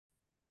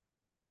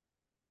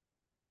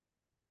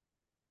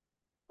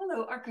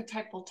Hello,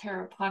 Archetypal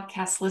Tarot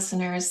podcast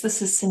listeners.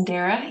 This is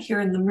Sindera here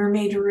in the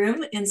Mermaid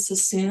Room in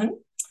Sassoon.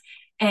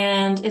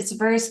 And it's a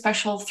very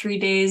special 3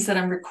 days that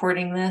I'm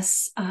recording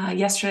this.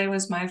 Yesterday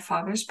was my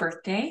father's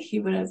birthday. He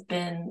would have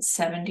been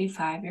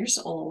 75 years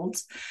old.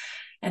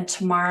 And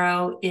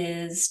tomorrow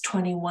is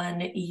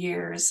 21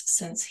 years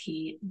since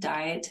he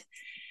died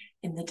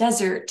in the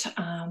desert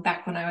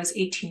back when I was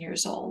 18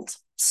 years old.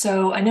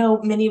 So I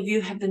know many of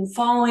you have been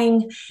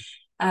following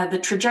the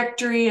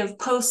trajectory of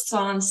posts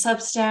on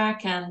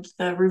Substack and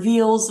the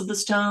reveals of the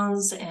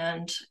stones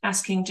and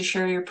asking to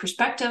share your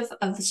perspective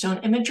of the stone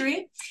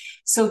imagery.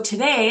 So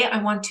today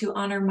I want to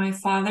honor my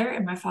father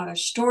and my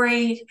father's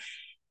story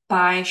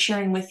by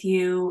sharing with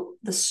you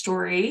the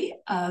story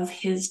of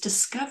his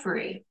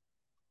discovery.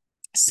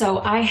 So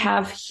I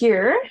have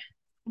here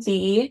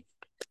the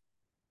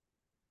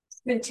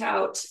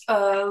printout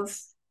of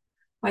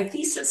my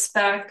thesis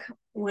back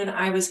when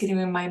I was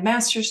getting my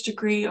master's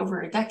degree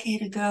over a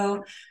decade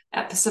ago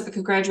at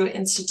Pacifica Graduate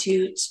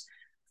Institute.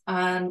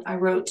 And I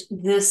wrote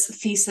this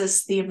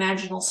thesis, The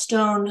Imaginal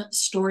Stone,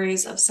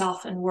 Stories of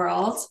Self and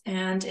World.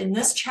 And in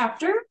this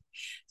chapter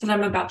that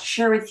I'm about to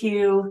share with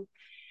you,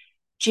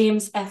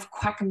 James F.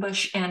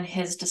 Quackenbush and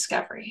his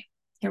discovery.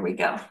 Here we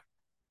go.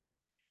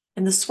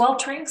 In the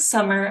sweltering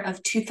summer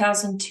of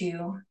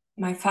 2002,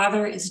 my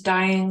father is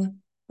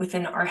dying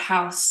within our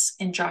house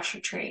in Joshua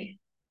Tree.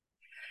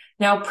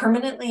 Now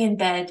permanently in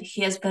bed,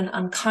 he has been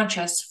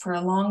unconscious for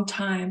a long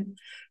time,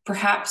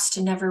 perhaps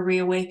to never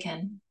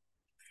reawaken.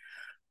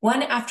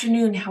 One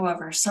afternoon,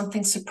 however,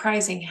 something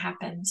surprising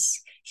happens.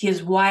 He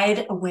is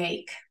wide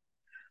awake.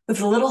 With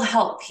a little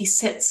help, he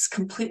sits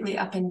completely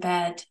up in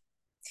bed.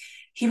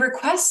 He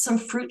requests some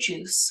fruit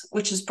juice,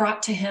 which is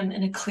brought to him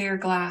in a clear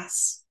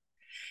glass.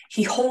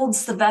 He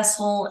holds the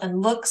vessel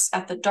and looks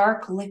at the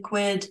dark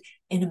liquid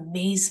in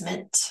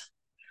amazement.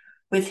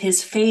 With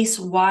his face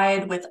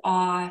wide with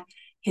awe,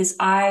 his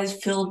eyes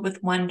filled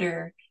with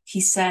wonder,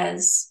 he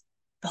says,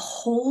 "The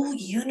whole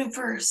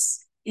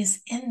universe is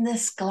in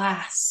this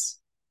glass."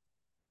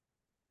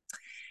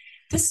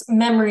 This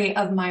memory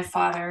of my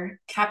father,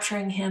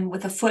 capturing him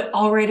with a foot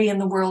already in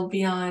the world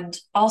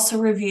beyond, also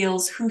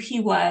reveals who he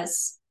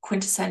was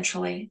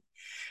quintessentially.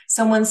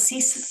 Someone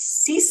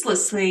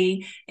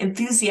ceaselessly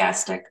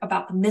enthusiastic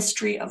about the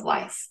mystery of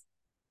life.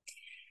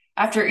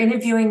 After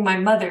interviewing my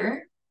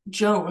mother,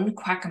 Joan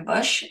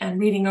Quackenbush, and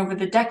reading over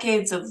the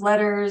decades of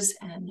letters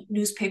and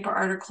newspaper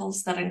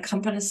articles that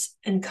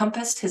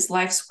encompassed his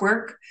life's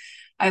work,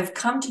 I have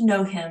come to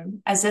know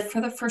him, as if for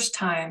the first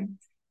time,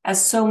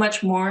 as so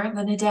much more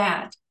than a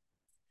dad.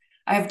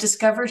 I have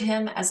discovered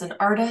him as an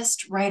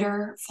artist,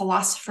 writer,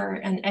 philosopher,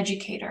 and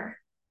educator.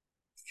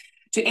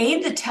 To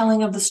aid the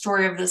telling of the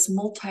story of this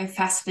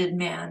multifaceted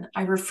man,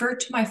 I refer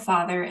to my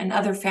father and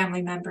other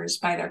family members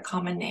by their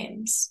common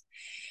names.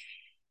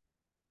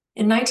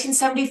 In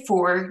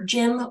 1974,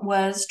 Jim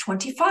was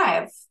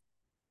 25,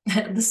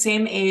 the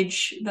same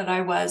age that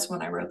I was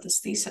when I wrote this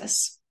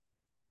thesis.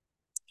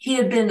 He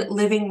had been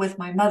living with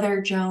my mother,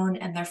 Joan,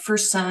 and their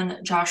first son,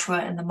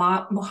 Joshua, in the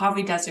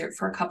Mojave Desert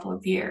for a couple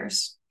of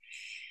years.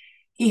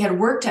 He had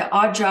worked at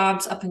odd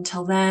jobs up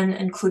until then,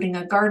 including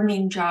a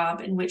gardening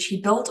job in which he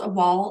built a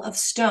wall of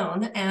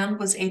stone and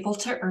was able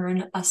to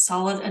earn a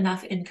solid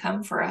enough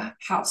income for a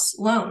house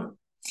loan.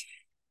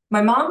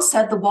 My mom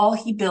said the wall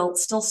he built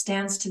still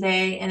stands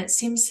today, and it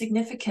seems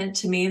significant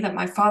to me that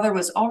my father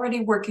was already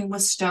working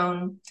with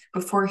stone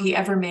before he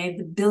ever made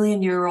the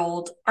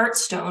billion-year-old art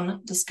stone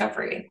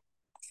discovery.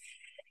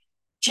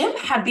 Jim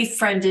had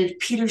befriended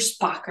Peter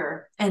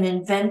Spocker, an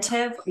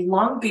inventive,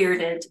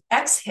 long-bearded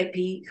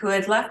ex-hippie who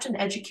had left an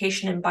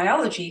education in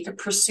biology to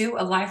pursue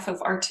a life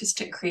of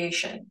artistic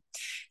creation.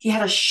 He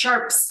had a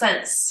sharp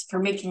sense for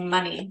making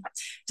money,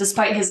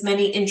 despite his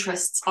many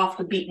interests off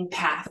the beaten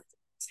path.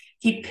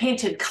 He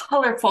painted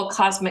colorful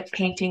cosmic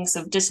paintings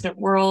of distant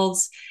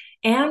worlds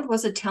and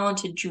was a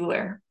talented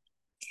jeweler.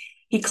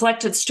 He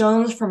collected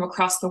stones from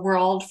across the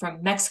world,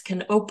 from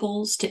Mexican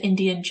opals to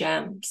Indian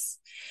gems.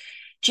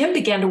 Jim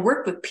began to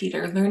work with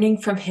Peter,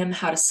 learning from him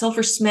how to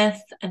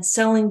silversmith and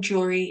selling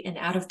jewelry in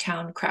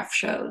out-of-town craft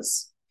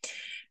shows.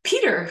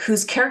 Peter,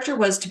 whose character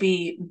was to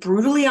be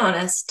brutally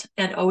honest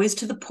and always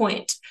to the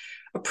point,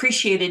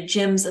 appreciated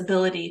Jim's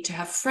ability to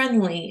have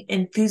friendly,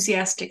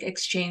 enthusiastic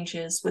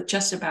exchanges with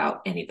just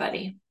about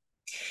anybody.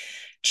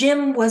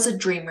 Jim was a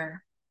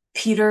dreamer,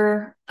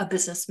 Peter a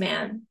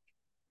businessman.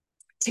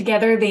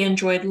 Together, they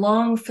enjoyed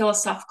long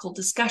philosophical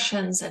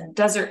discussions and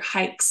desert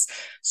hikes,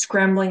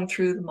 scrambling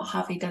through the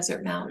Mojave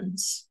Desert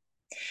Mountains.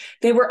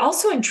 They were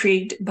also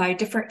intrigued by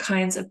different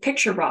kinds of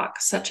picture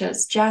rock, such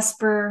as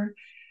jasper,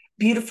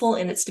 beautiful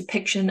in its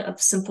depiction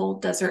of simple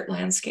desert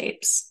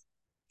landscapes.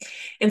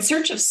 In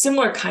search of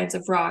similar kinds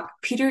of rock,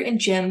 Peter and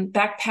Jim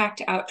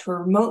backpacked out to a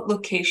remote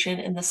location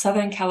in the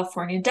Southern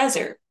California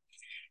desert,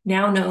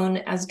 now known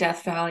as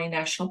Death Valley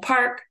National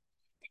Park,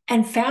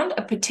 and found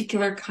a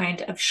particular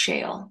kind of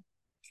shale.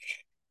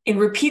 In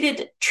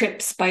repeated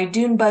trips by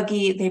dune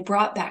buggy, they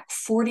brought back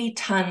 40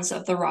 tons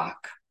of the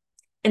rock.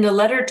 In a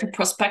letter to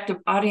prospective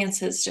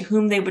audiences to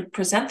whom they would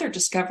present their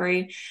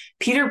discovery,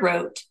 Peter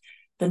wrote,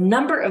 The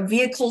number of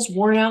vehicles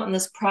worn out in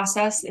this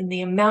process and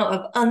the amount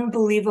of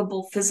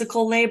unbelievable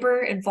physical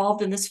labor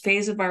involved in this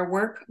phase of our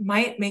work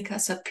might make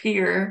us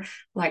appear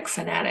like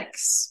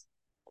fanatics.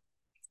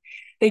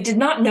 They did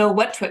not know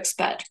what to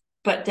expect,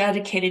 but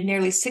dedicated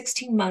nearly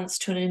 16 months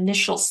to an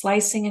initial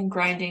slicing and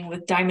grinding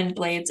with diamond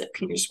blades at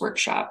Peter's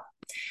workshop.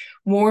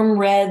 Warm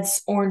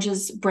reds,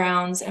 oranges,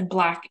 browns, and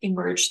black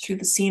emerged through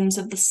the seams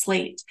of the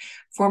slate,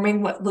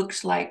 forming what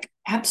looked like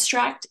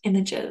abstract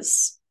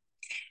images.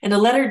 In a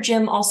letter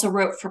Jim also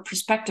wrote for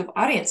prospective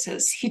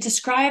audiences, he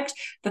described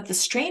that the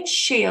strange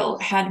shale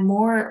had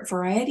more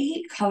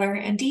variety, color,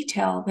 and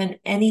detail than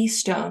any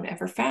stone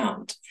ever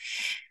found.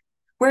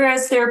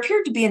 Whereas there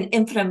appeared to be an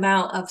infinite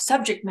amount of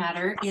subject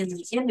matter in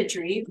the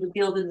imagery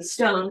revealed in the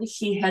stone,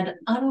 he had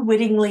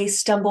unwittingly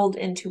stumbled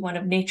into one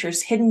of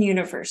nature's hidden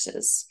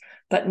universes,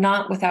 but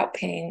not without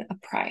paying a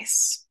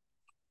price.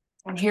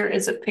 And here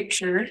is a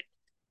picture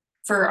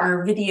for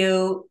our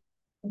video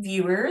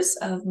viewers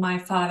of my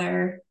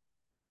father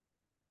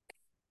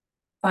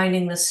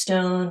finding the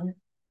stone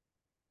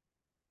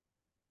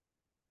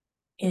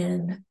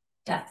in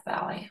Death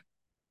Valley.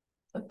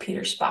 With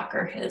Peter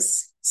Spacher,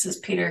 this is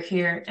Peter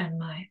here and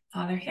my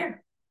father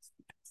here.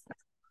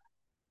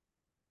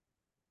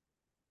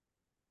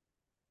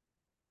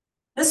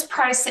 This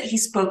price that he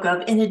spoke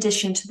of, in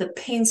addition to the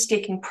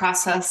painstaking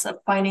process of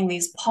finding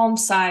these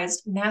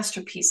palm-sized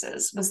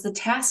masterpieces, was the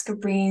task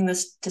of bringing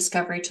this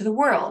discovery to the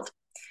world.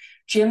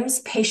 Jim's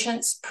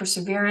patience,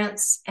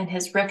 perseverance, and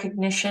his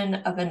recognition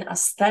of an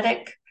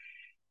aesthetic,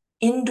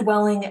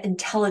 indwelling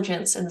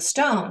intelligence in the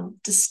stone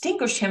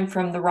distinguished him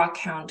from the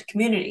rockhound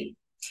community.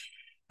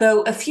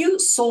 Though a few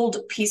sold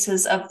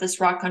pieces of this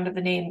rock under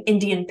the name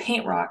Indian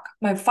paint rock,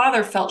 my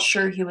father felt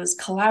sure he was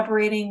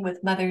collaborating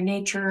with Mother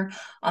Nature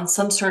on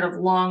some sort of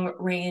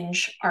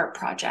long-range art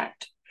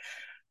project.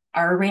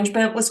 Our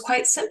arrangement was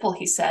quite simple,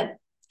 he said.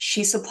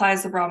 She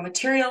supplies the raw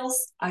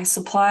materials, I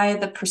supply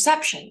the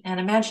perception and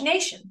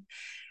imagination,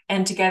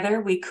 and together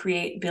we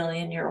create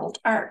billion-year-old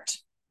art.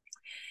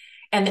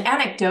 An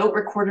anecdote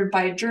recorded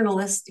by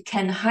journalist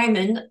Ken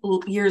Hyman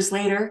years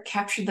later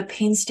captured the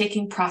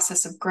painstaking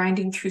process of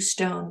grinding through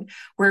stone,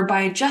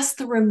 whereby just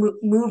the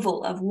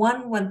removal of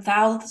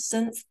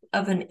 1/1000th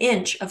of an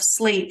inch of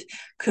slate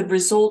could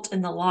result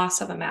in the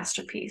loss of a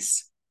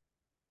masterpiece.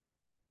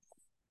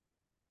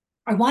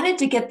 I wanted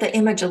to get the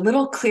image a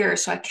little clearer,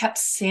 so I kept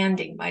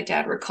sanding, my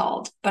dad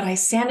recalled, but I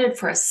sanded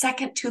for a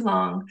second too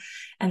long,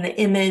 and the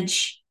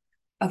image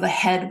of a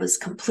head was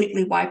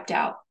completely wiped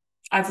out.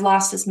 I've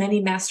lost as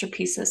many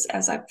masterpieces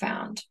as I've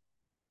found.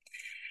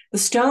 The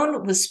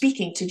stone was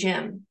speaking to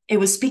Jim. It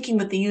was speaking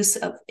with the use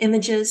of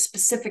images,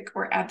 specific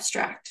or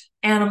abstract,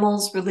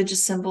 animals,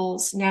 religious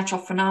symbols,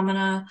 natural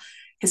phenomena,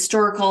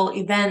 historical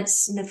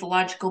events,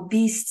 mythological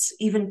beasts,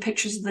 even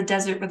pictures of the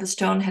desert where the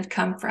stone had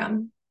come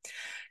from.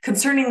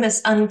 Concerning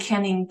this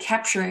uncanny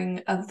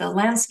capturing of the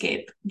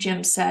landscape,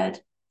 Jim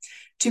said,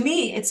 "To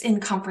me, it's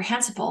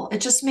incomprehensible. It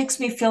just makes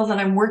me feel that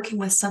I'm working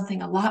with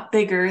something a lot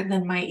bigger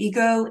than my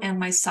ego and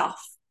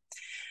myself.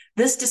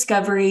 This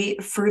discovery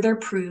further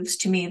proves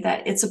to me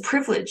that it's a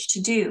privilege to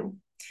do.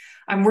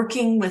 I'm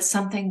working with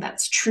something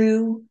that's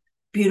true,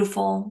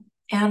 beautiful,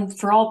 and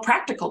for all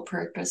practical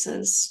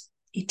purposes,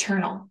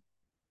 eternal."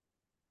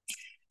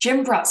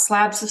 Jim brought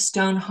slabs of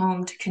stone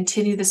home to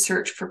continue the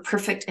search for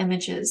perfect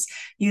images,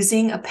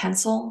 using a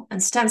pencil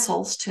and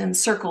stencils to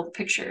encircle the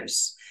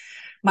pictures.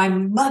 My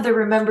mother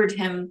remembered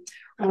him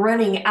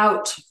running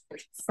out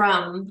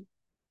from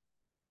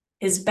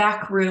his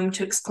back room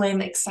to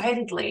exclaim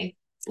excitedly,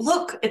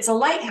 "Look, it's a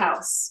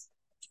lighthouse."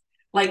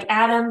 Like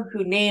Adam,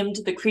 who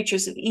named the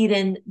creatures of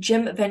Eden,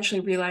 Jim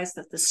eventually realized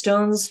that the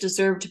stones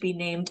deserved to be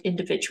named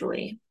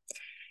individually.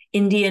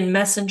 Indian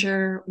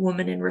Messenger,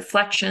 Woman in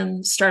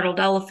Reflection, Startled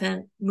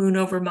Elephant, Moon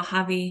over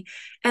Mojave,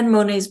 and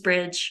Monet's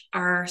Bridge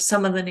are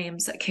some of the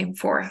names that came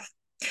forth.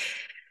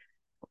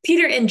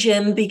 Peter and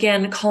Jim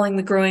began calling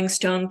the growing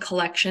stone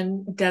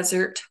collection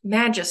Desert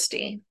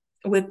Majesty.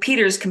 With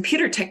Peter's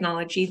computer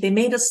technology, they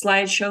made a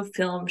slideshow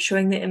film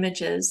showing the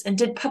images and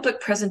did public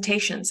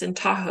presentations in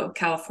Tahoe,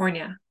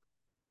 California.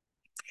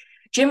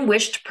 Jim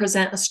wished to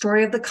present a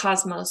story of the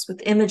cosmos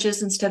with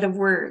images instead of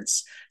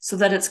words, so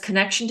that its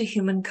connection to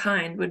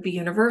humankind would be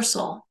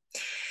universal.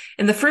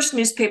 In the first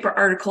newspaper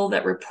article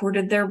that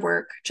reported their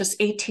work, just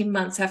 18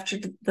 months after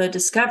the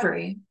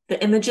discovery,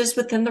 the images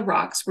within the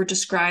rocks were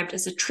described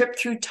as a trip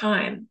through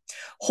time,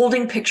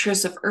 holding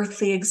pictures of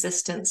earthly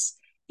existence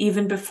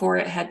even before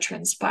it had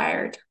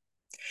transpired.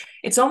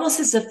 It's almost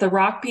as if the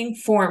rock being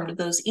formed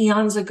those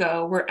eons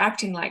ago were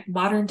acting like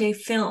modern-day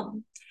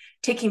film,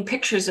 taking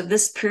pictures of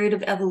this period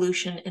of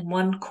evolution in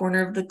one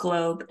corner of the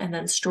globe and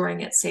then storing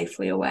it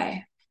safely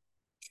away.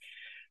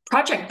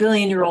 Project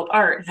Billion-Year-Old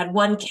Art had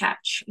one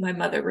catch, my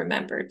mother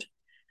remembered.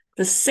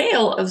 The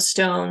sale of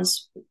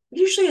stones,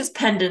 usually as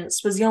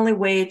pendants, was the only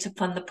way to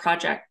fund the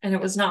project, and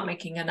it was not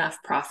making enough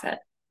profit.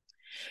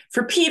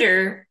 For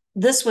Peter,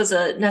 this was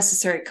a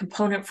necessary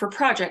component for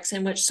projects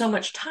in which so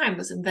much time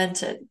was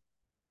invented.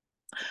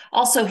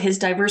 Also, his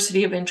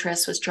diversity of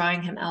interests was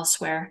drawing him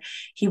elsewhere.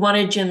 He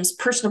wanted Jim's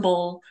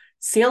personable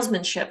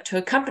salesmanship to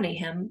accompany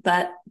him,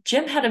 but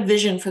Jim had a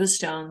vision for the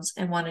stones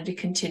and wanted to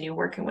continue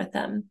working with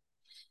them.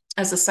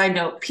 As a side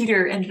note,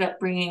 Peter ended up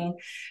bringing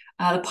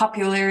the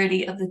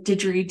popularity of the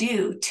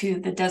didgeridoo to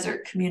the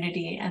desert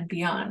community and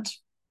beyond.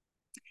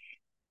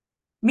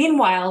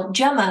 Meanwhile,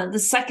 Gemma, the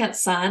second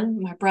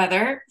son, my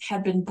brother,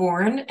 had been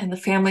born, and the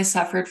family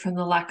suffered from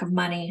the lack of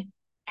money.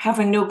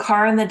 Having no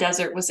car in the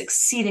desert was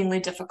exceedingly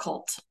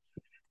difficult.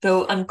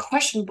 Though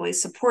unquestionably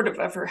supportive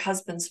of her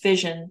husband's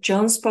vision,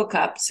 Joan spoke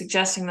up,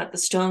 suggesting that the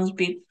stones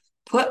be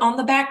put on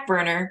the back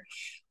burner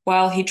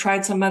while he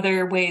tried some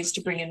other ways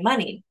to bring in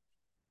money.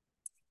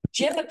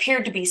 Jim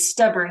appeared to be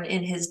stubborn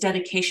in his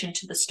dedication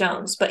to the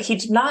stones, but he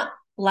did not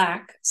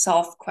lack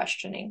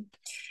self-questioning.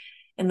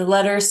 In the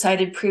letter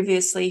cited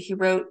previously, he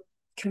wrote,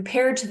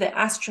 "Compared to the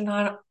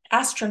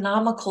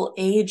astronomical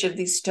age of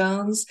these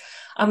stones,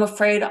 I'm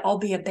afraid I'll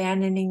be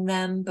abandoning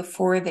them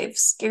before they've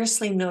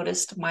scarcely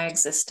noticed my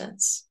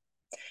existence.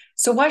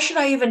 So why should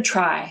I even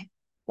try?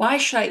 Why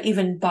should I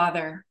even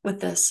bother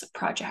with this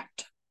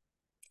project?"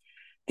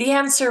 The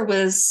answer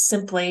was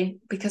simply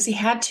because he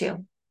had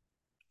to.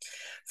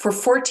 For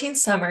 14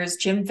 summers,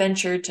 Jim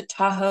ventured to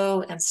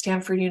Tahoe and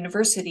Stanford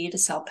University to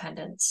sell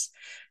pendants.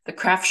 The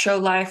craft show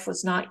life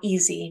was not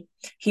easy.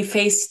 He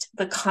faced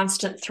the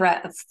constant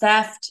threat of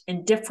theft,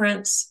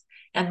 indifference,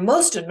 and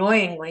most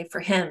annoyingly for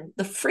him,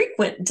 the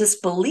frequent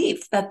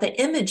disbelief that the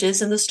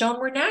images in the stone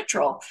were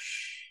natural.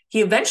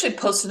 He eventually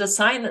posted a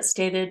sign that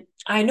stated,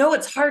 "I know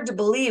it's hard to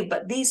believe,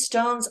 but these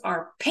stones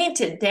are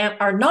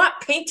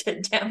not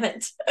painted, damn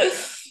it."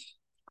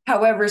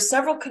 However,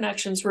 several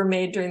connections were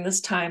made during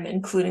this time,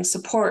 including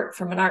support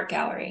from an art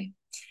gallery.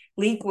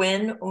 Lee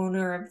Gwynn,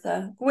 owner of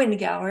the Gwynn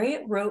Gallery,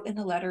 wrote in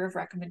a letter of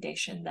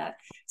recommendation that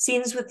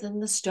scenes within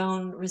the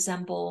stone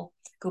resemble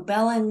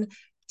Gobelin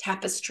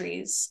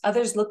tapestries.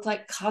 Others look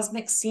like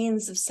cosmic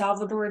scenes of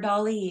Salvador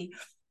Dali.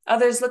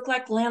 Others look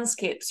like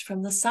landscapes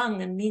from the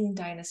Sung and Ming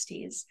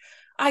dynasties.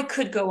 I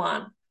could go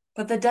on,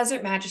 but the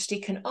Desert Majesty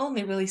can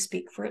only really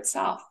speak for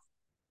itself.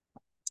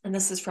 And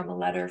this is from a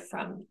letter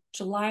from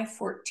July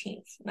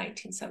 14th,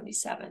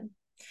 1977.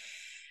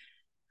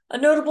 A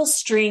notable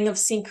string of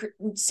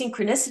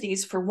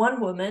synchronicities for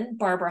one woman,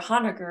 Barbara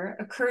Honegger,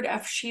 occurred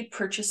after she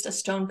purchased a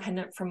stone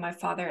pendant from my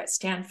father at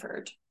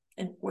Stanford,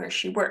 where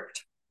she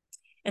worked.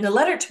 In a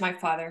letter to my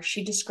father,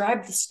 she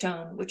described the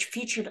stone, which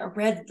featured a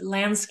red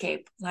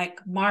landscape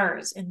like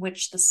Mars, in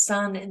which the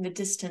sun in the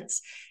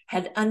distance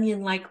had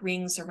onion-like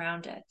rings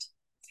around it.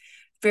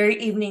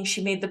 Very evening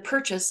she made the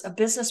purchase, a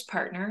business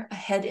partner, a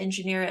head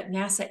engineer at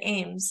NASA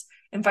Ames,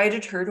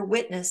 invited her to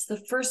witness the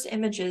first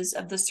images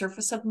of the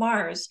surface of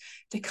Mars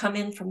to come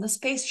in from the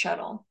space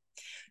shuttle.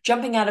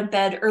 Jumping out of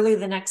bed early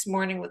the next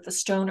morning with the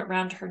stone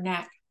around her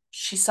neck,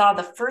 she saw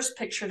the first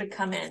picture to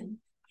come in.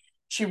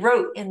 She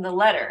wrote in the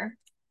letter,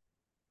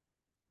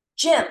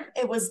 "Jim,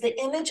 it was the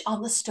image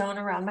on the stone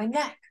around my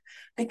neck.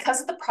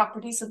 Because of the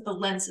properties of the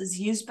lenses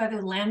used by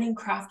the landing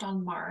craft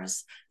on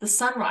Mars, the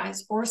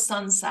sunrise or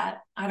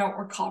sunset, I don't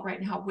recall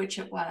right now which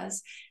it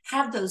was,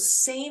 had those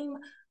same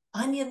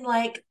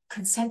onion-like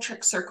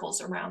concentric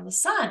circles around the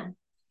sun.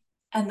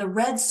 And the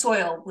red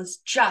soil was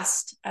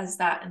just as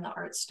that in the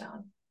art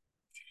stone."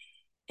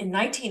 In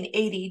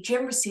 1980,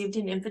 Jim received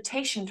an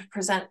invitation to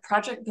present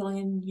Project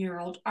Billion Year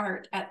Old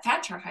art at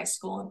Thatcher High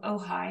School in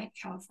Ojai,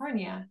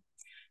 California.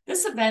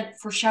 This event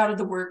foreshadowed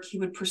the work he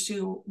would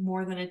pursue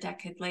more than a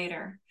decade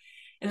later.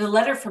 In a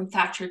letter from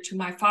Thatcher to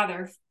my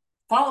father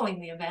following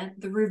the event,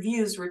 the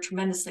reviews were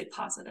tremendously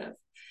positive.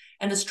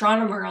 An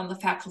astronomer on the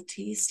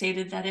faculty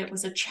stated that it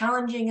was a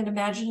challenging and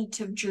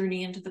imaginative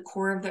journey into the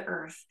core of the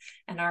earth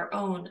and our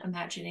own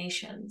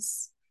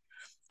imaginations.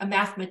 A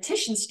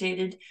mathematician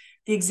stated,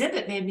 "The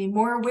exhibit made me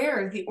more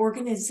aware of the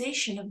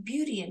organization of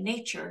beauty in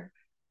nature.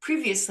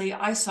 Previously,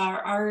 I saw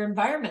our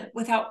environment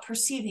without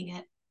perceiving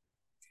it."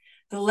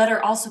 The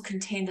letter also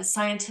contained a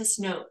scientist's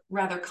note,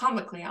 rather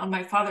comically, on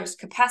my father's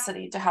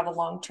capacity to have a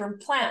long-term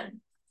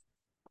plan.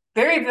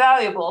 "Very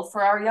valuable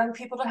for our young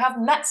people to have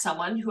met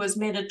someone who has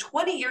made a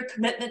 20-year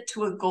commitment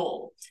to a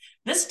goal.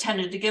 This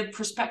tended to give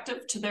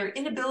perspective to their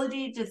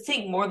inability to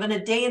think more than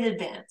a day in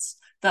advance.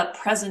 The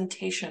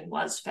presentation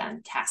was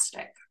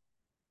fantastic."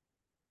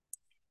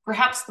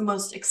 Perhaps the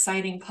most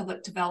exciting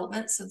public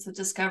development since the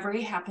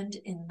discovery happened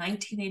in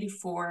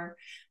 1984,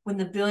 when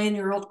the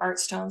billion-year-old art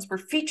stones were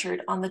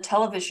featured on the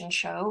television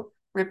show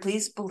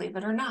Ripley's Believe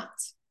It or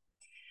Not.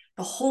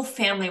 The whole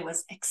family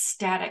was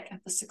ecstatic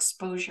at this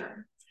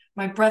exposure.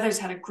 My brothers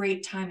had a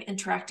great time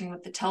interacting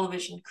with the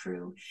television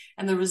crew,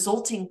 and the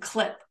resulting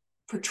clip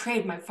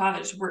portrayed my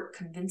father's work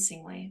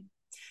convincingly.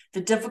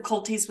 The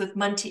difficulties with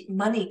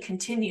money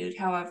continued,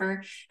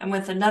 however, and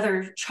with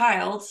another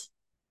child,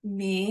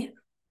 me,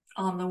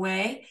 on the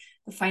way,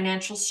 the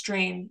financial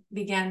strain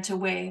began to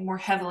weigh more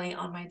heavily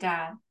on my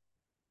dad.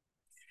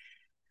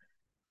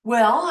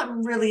 "Well,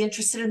 I'm really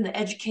interested in the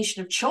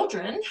education of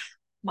children,"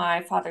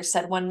 my father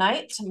said one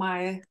night.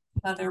 My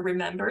mother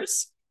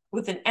remembers.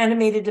 With an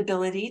animated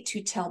ability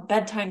to tell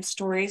bedtime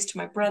stories to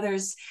my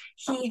brothers,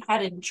 he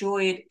had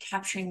enjoyed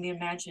capturing the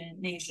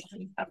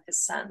imagination of his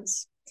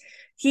sons.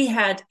 He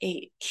had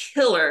a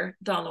killer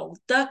Donald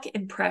Duck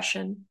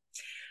impression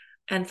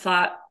and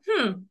thought,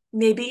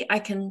 maybe I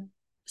can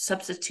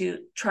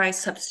try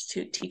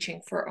substitute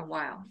teaching for a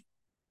while.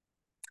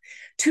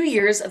 2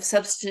 years of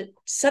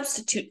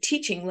substitute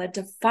teaching led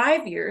to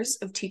 5 years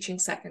of teaching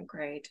second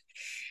grade.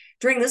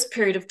 During this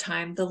period of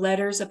time, the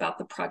letters about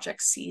the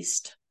project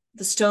ceased.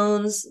 The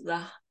stones,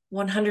 the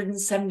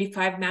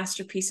 175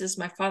 masterpieces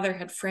my father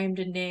had framed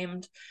and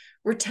named,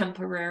 were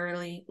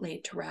temporarily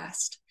laid to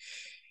rest.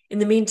 In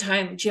the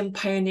meantime, Jim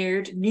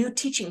pioneered new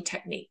teaching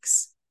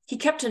techniques. He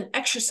kept an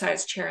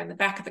exercise chair in the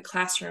back of the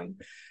classroom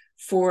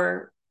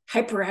for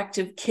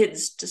hyperactive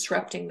kids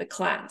disrupting the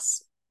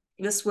class.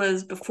 This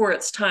was before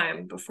its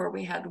time, before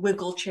we had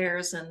wiggle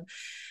chairs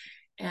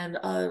and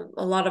a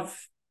lot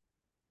of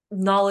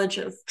knowledge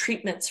of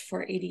treatments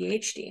for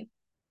ADHD.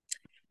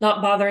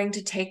 Not bothering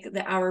to take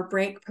the hour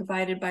break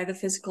provided by the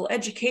physical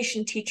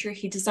education teacher,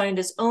 he designed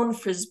his own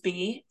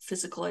Frisbee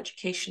physical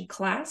education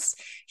class.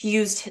 He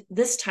used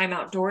this time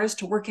outdoors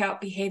to work out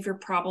behavior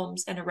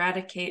problems and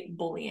eradicate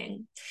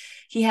bullying.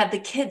 He had the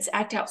kids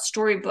act out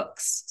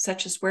storybooks,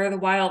 such as Where the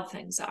Wild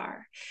Things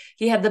Are.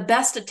 He had the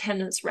best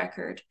attendance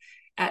record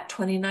at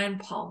 29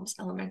 Palms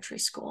Elementary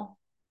School.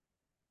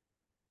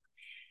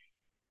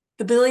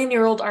 The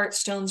billion-year-old art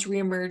stones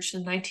reemerged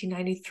in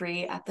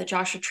 1993 at the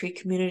Joshua Tree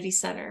Community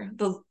Center.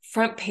 The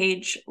front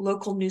page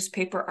local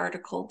newspaper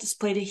article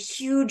displayed a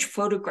huge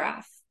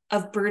photograph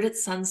of bird at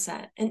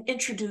sunset and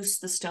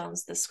introduced the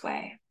stones this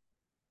way.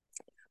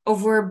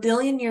 Over 1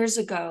 billion years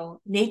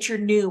ago, nature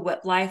knew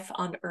what life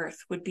on Earth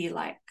would be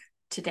like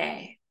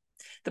today.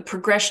 The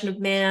progression of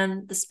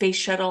man, the space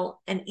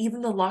shuttle, and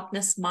even the Loch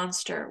Ness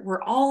Monster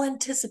were all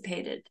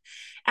anticipated,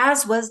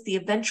 as was the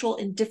eventual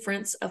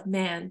indifference of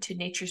man to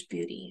nature's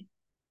beauty.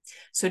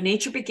 So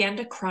nature began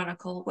to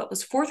chronicle what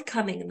was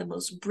forthcoming in the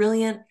most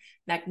brilliant,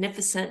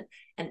 magnificent,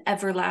 and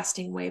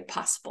everlasting way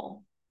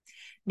possible.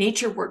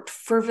 Nature worked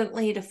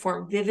fervently to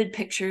form vivid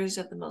pictures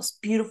of the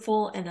most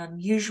beautiful and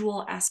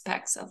unusual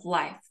aspects of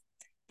life,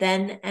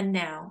 then and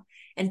now,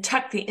 and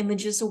tucked the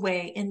images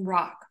away in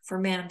rock for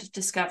man to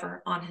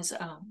discover on his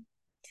own.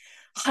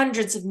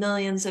 Hundreds of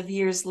millions of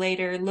years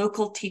later,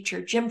 local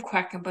teacher Jim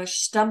Quackenbush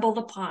stumbled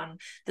upon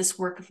this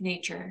work of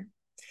nature.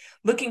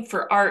 Looking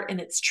for art in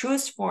its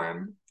truest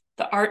form,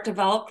 the art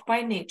developed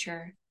by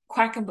nature,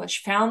 Quackenbush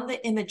found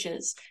the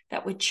images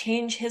that would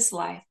change his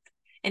life,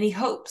 and he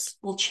hopes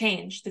will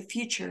change the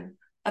future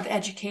of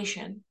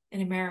education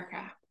in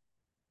America.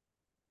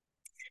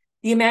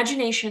 The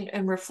imagination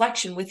and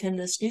reflection within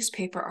this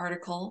newspaper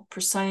article,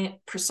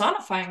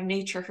 personifying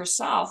nature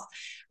herself,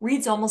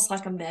 reads almost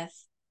like a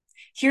myth.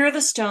 Here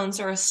the stones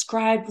are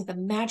ascribed with a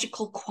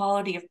magical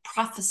quality of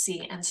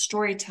prophecy and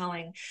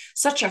storytelling,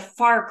 such a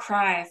far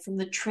cry from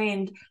the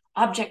trained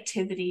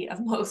objectivity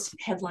of most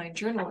headline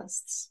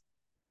journalists.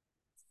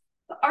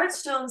 The art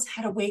stones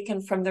had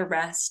awakened from their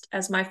rest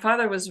as my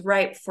father was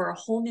ripe for a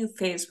whole new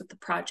phase with the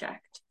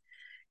project.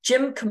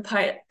 Jim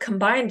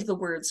combined the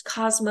words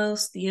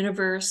cosmos, the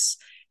universe,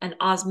 and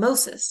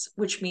osmosis,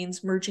 which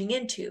means merging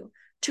into,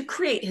 to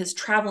create his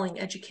traveling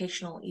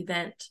educational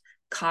event,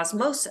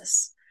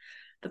 Cosmosis.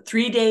 The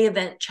 3-day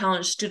event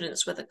challenged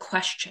students with a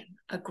question,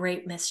 a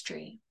great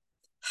mystery.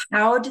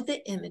 How did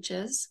the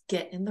images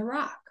get in the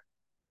rock?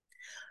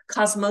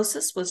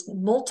 Cosmosis was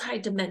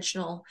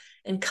multidimensional,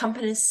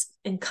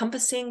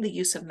 encompassing the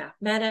use of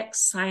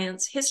mathematics,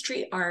 science,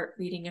 history, art,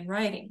 reading, and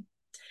writing.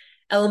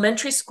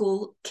 Elementary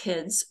school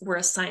kids were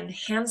assigned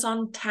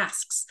hands-on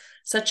tasks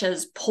such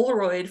as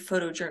Polaroid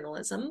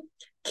photojournalism,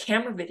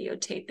 camera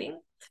videotaping,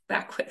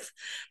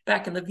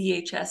 back in the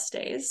VHS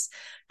days,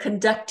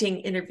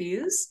 conducting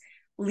interviews,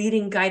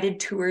 leading guided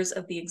tours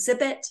of the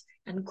exhibit,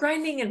 and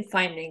grinding and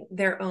finding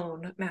their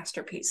own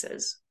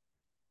masterpieces.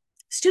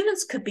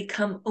 Students could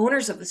become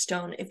owners of the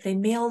stone if they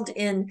mailed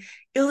in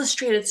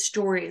illustrated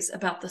stories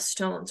about the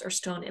stones or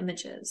stone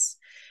images.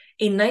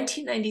 A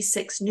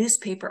 1996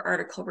 newspaper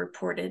article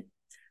reported,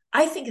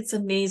 "I think it's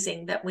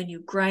amazing that when you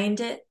grind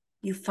it,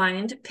 you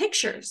find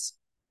pictures,"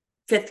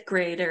 5th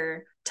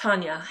grader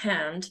Tanya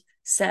Hand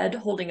said,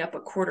 holding up a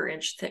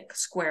 1/4-inch thick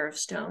square of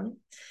stone.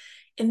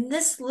 "In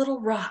this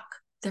little rock,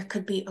 there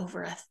could be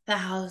over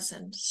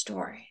 1,000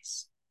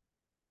 stories."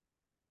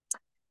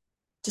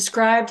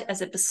 Described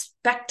as a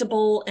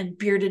bespectable and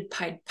bearded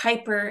Pied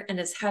Piper and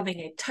as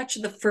having a touch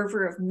of the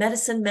fervor of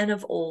medicine men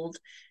of old,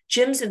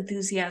 Jim's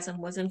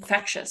enthusiasm was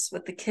infectious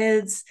with the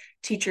kids,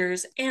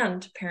 teachers,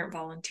 and parent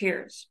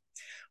volunteers.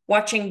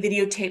 Watching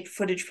videotaped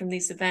footage from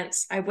these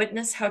events, I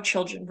witnessed how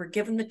children were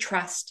given the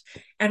trust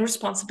and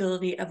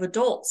responsibility of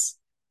adults,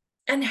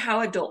 and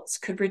how adults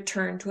could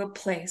return to a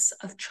place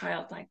of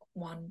childlike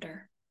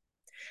wonder.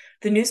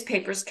 The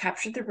newspapers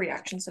captured the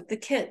reactions of the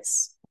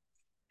kids.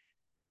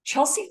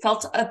 Chelsea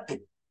felt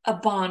a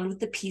bond with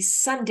the piece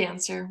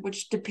Sundancer,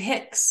 which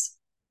depicts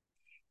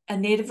a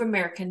Native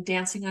American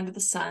dancing under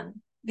the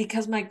sun,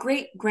 because my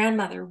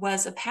great-grandmother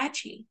was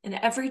Apache, and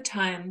every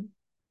time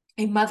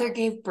a mother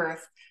gave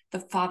birth, the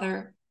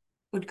father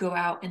would go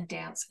out and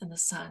dance in the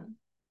sun.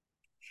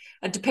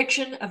 A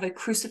depiction of a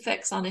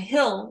crucifix on a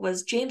hill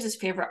was James's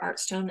favorite art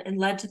stone and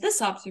led to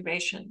this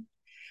observation.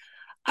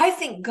 I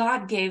think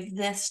God gave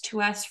this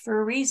to us for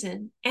a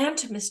reason, and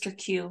to Mr.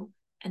 Q,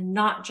 and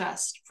not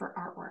just for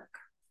artwork.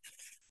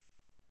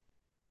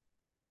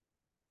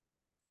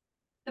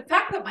 The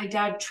fact that my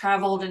dad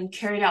traveled and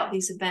carried out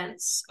these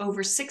events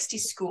over 60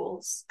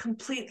 schools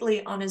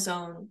completely on his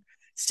own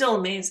still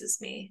amazes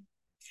me.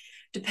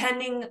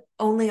 Depending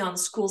only on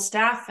school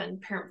staff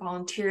and parent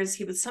volunteers,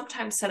 he would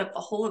sometimes set up the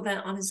whole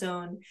event on his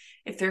own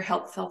if their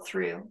help fell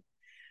through.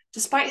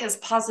 Despite his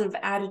positive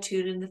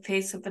attitude in the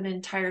face of an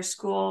entire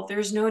school,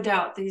 there's no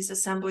doubt these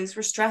assemblies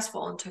were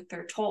stressful and took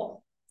their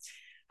toll.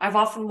 I've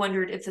often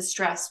wondered if the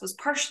stress was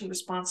partially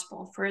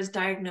responsible for his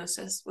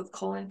diagnosis with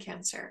colon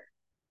cancer.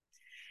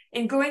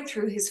 In going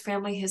through his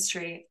family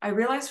history, I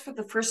realized for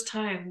the first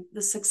time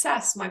the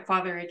success my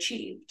father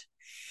achieved.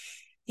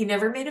 He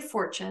never made a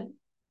fortune,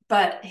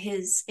 but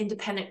his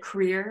independent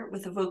career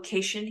with a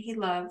vocation he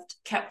loved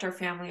kept our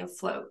family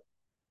afloat.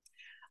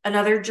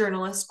 Another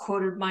journalist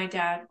quoted my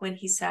dad when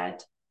he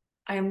said,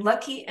 "I am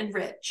lucky and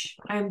rich.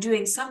 I am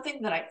doing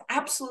something that I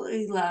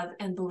absolutely love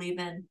and believe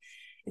in.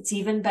 It's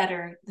even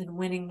better than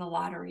winning the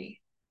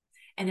lottery.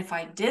 And if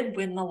I did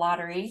win the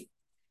lottery,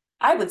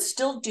 I would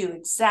still do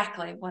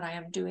exactly what I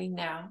am doing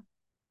now."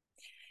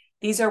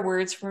 These are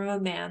words from a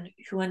man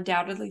who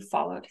undoubtedly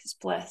followed his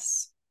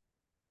bliss.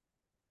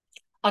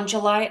 On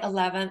July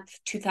 11th,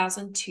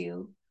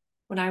 2002,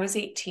 when I was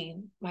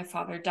 18, my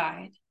father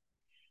died.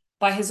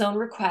 By his own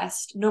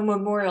request, no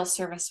memorial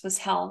service was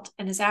held,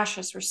 and his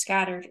ashes were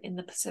scattered in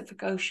the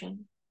Pacific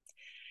Ocean.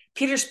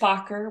 Peter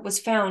Spocker was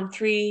found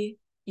 3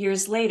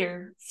 years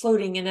later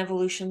floating in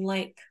Evolution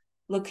Lake,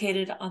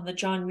 located on the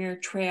John Muir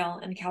Trail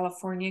in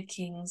California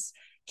Kings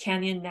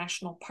Canyon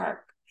National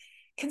Park,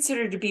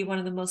 considered to be one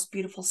of the most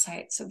beautiful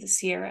sights of the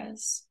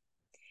Sierras.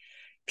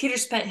 Peter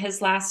spent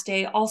his last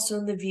day also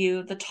in the view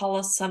of the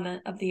tallest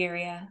summit of the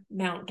area,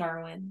 Mount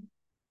Darwin.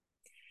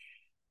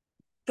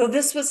 Though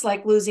this was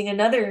like losing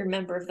another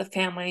member of the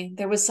family,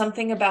 there was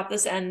something about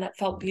this end that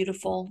felt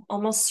beautiful,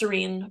 almost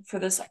serene for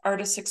this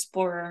artist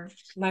explorer,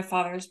 my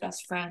father's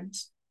best friend.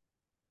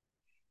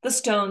 The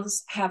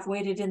stones have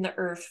waited in the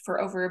earth for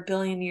over 1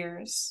 billion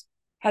years,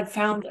 had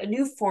found a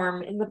new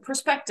form in the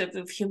perspective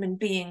of human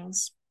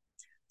beings.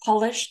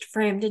 Polished,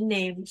 framed, and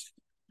named,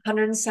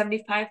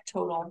 175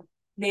 total,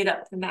 made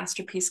up the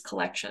masterpiece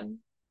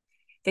collection.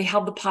 They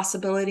held the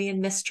possibility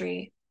and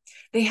mystery.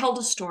 They held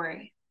a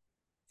story.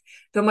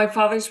 Though my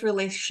father's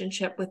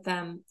relationship with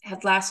them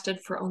had lasted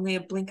for only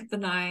a blink of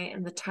an eye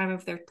and the time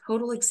of their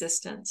total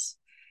existence,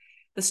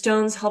 the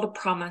stones held a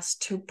promise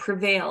to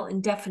prevail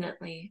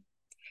indefinitely,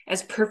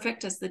 as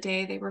perfect as the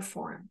day they were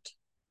formed.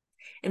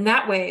 In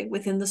that way,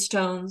 within the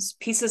stones,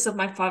 pieces of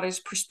my father's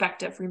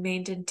perspective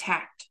remained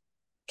intact,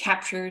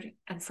 captured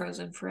and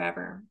frozen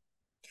forever.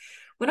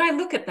 When I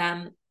look at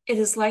them, it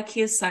is like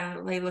he is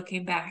silently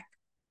looking back.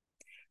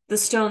 The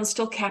stones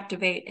still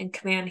captivate and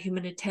command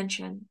human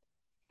attention,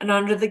 and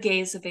under the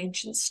gaze of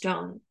ancient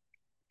stone,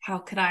 how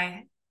could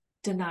I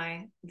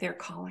deny their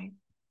calling?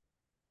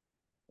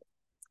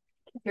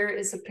 Here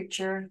is a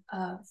picture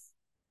of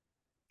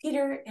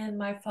Peter and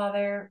my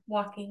father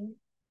walking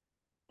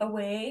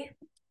away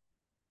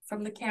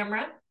from the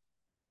camera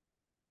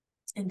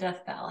in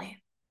Death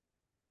Valley.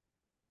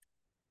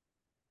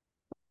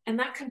 And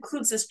that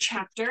concludes this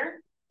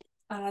chapter,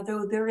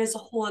 though there is a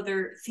whole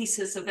other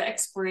thesis of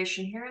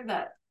exploration here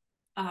that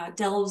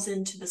delves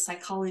into the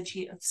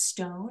psychology of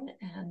stone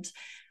and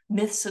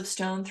myths of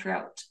stone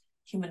throughout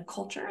human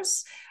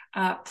cultures.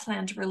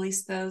 Plan to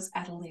release those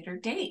at a later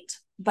date.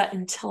 But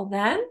until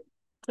then,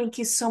 thank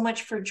you so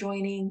much for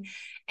joining.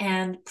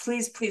 And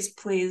please, please,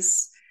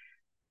 please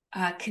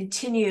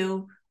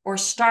continue or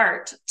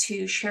start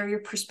to share your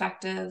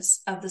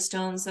perspectives of the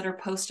stones that are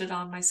posted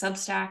on my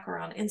Substack or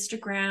on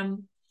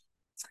Instagram.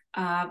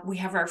 We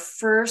have our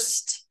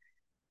first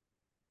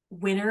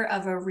winner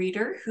of a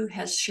reader who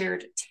has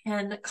shared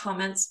 10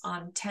 comments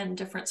on 10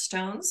 different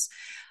stones.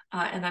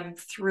 And I'm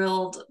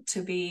thrilled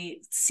to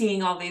be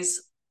seeing all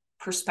these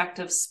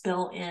perspectives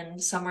spill in.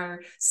 Some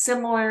are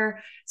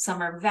similar,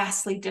 some are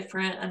vastly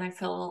different, and I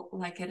feel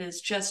like it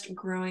is just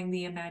growing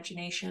the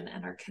imagination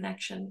and our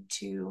connection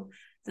to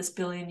this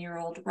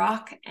billion-year-old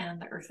rock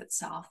and the earth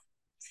itself.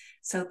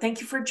 So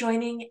thank you for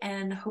joining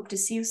and hope to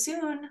see you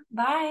soon.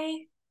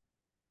 Bye.